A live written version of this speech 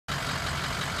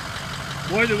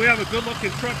Boy, do we have a good looking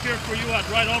truck here for you at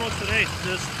Ride Auto today.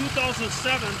 This 2007,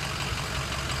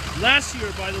 last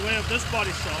year by the way, of this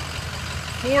body shop,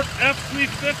 Ford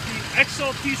F350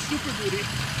 XLT Super Duty.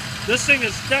 This thing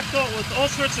is decked out with all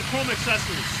sorts of chrome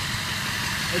accessories.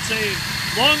 It's a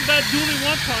long bed dually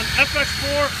 1-ton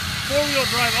FX4 4-wheel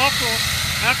drive off-road,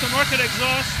 aftermarket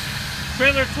exhaust,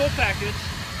 trailer tow package.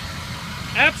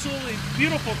 Absolutely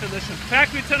beautiful condition.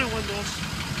 Factory tinted windows,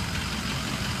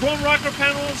 chrome rocker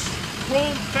panels,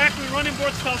 chrome factory running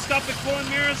boards, telescopic forward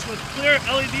mirrors with clear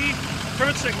LED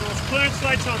turn signals, clearance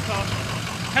lights on top,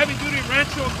 heavy duty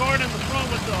Rancho guard in the front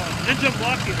with the engine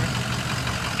block heater.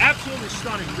 Absolutely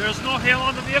stunning. There's no hail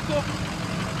on the vehicle.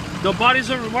 The body's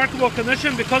in remarkable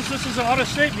condition because this is an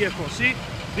out-of-state vehicle. See,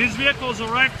 these vehicles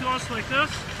arrive to us like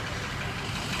this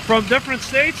from different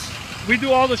states. We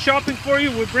do all the shopping for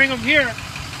you. We bring them here.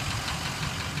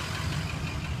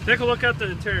 Take a look at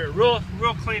the interior. Real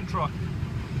clean truck.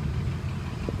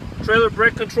 Trailer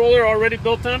brake controller already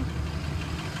built in.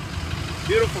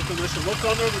 Beautiful condition. Look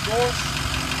under the doors.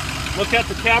 Look at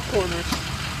the cab corners.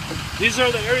 These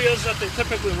are the areas that they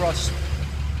typically rust.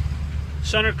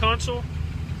 Center console.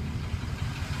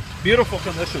 Beautiful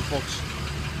condition, folks.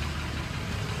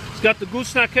 It's got the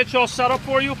gooseneck hitch all set up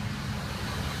for you.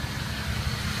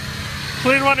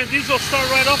 Clean running diesel, start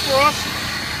right up for us.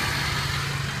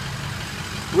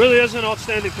 Really is in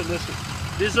outstanding condition.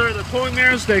 These are the towing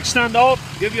mirrors. They extend out,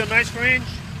 give you a nice range.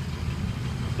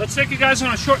 Let's take you guys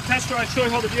on a short test drive, show you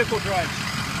how the vehicle drives.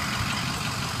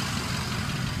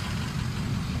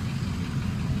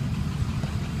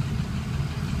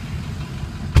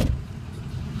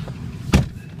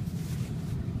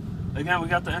 Again, we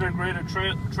got the integrated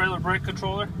trailer brake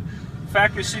controller,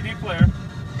 factory CD player,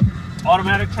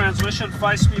 automatic transmission,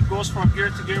 5-speed, goes from gear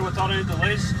to gear without any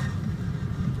delays.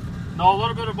 Now a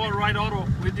little bit about Ride Auto.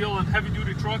 We deal in heavy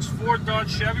duty trucks, Ford, Dodge,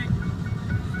 Chevy.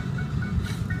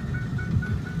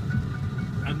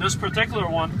 And this particular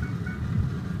one,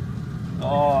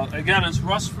 again, it's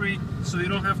rust free, so you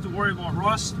don't have to worry about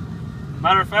rust.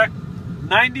 Matter of fact,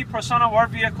 90% of our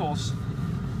vehicles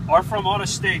are from out of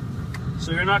state,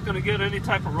 so you're not going to get any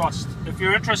type of rust. If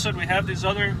you're interested, we have these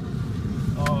other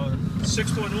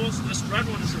 6.0s. This red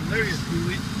one is a Lariat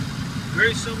dually.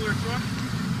 Very similar truck.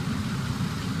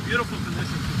 Beautiful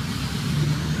condition.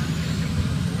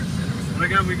 And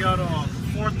again, we got a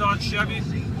Ford, Dodge, Chevy,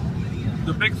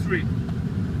 the big three.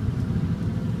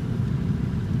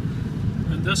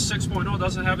 And this 6.0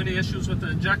 doesn't have any issues with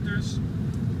the injectors.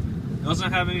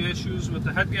 Doesn't have any issues with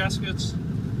the head gaskets.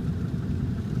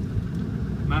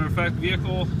 Matter of fact,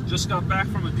 vehicle just got back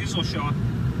from a diesel shop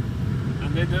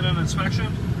and they did an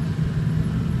inspection.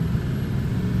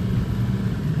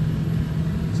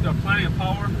 It's got plenty of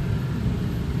power.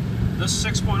 This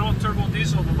 6.0 turbo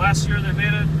diesel, the last year they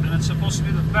made it, and it's supposed to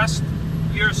be the best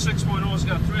year 6.0. Has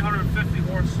got 350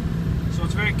 horse, so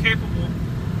it's very capable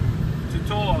to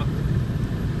tow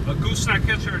a gooseneck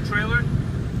hitch or a trailer.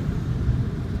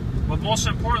 But most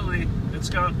importantly, it's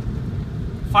got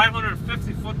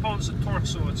 550 foot-pounds of torque,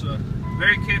 so it's a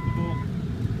very capable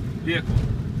vehicle.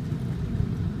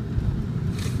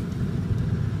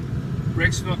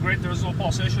 Brakes feel great. There's no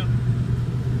pulsation.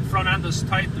 Front end is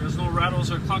tight. There's no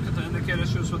rattles or clunk to indicate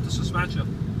issues with the suspension.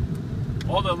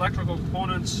 All the electrical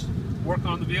components work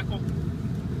on the vehicle.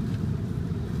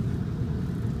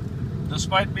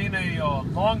 Despite being a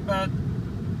long bed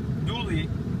dually,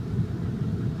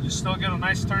 you still get a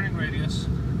nice turning radius.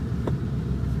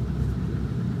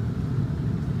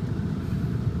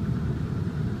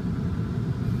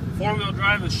 Four-wheel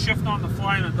drive is shift on the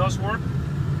fly, and it does work.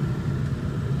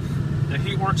 The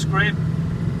heat works great.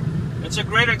 It's a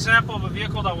great example of a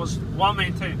vehicle that was well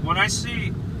maintained. When I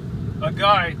see a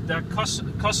guy that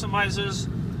customizes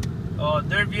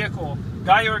their vehicle,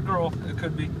 guy or girl, it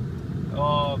could be,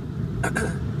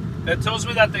 it tells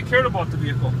me that they cared about the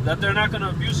vehicle, that they're not going to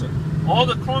abuse it. All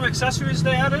the chrome accessories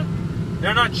they added,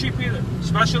 they're not cheap either.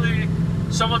 Especially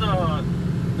some of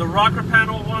the rocker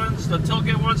panel ones, the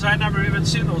tailgate ones. I never even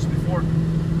seen those before.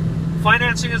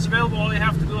 Financing is available. All you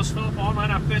have to do is fill up online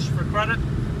at Fish for credit.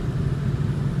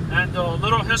 And a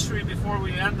little history before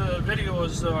we end the video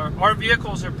is our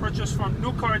vehicles are purchased from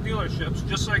new car dealerships,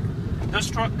 just like this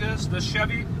truck is, this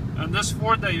Chevy, and this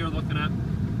Ford that you're looking at.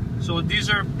 So these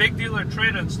are big dealer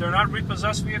trade-ins. They're not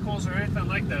repossessed vehicles or anything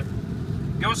like that.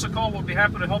 Give us a call. We'll be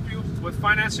happy to help you with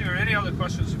financing or any other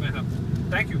questions you may have.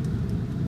 Thank you.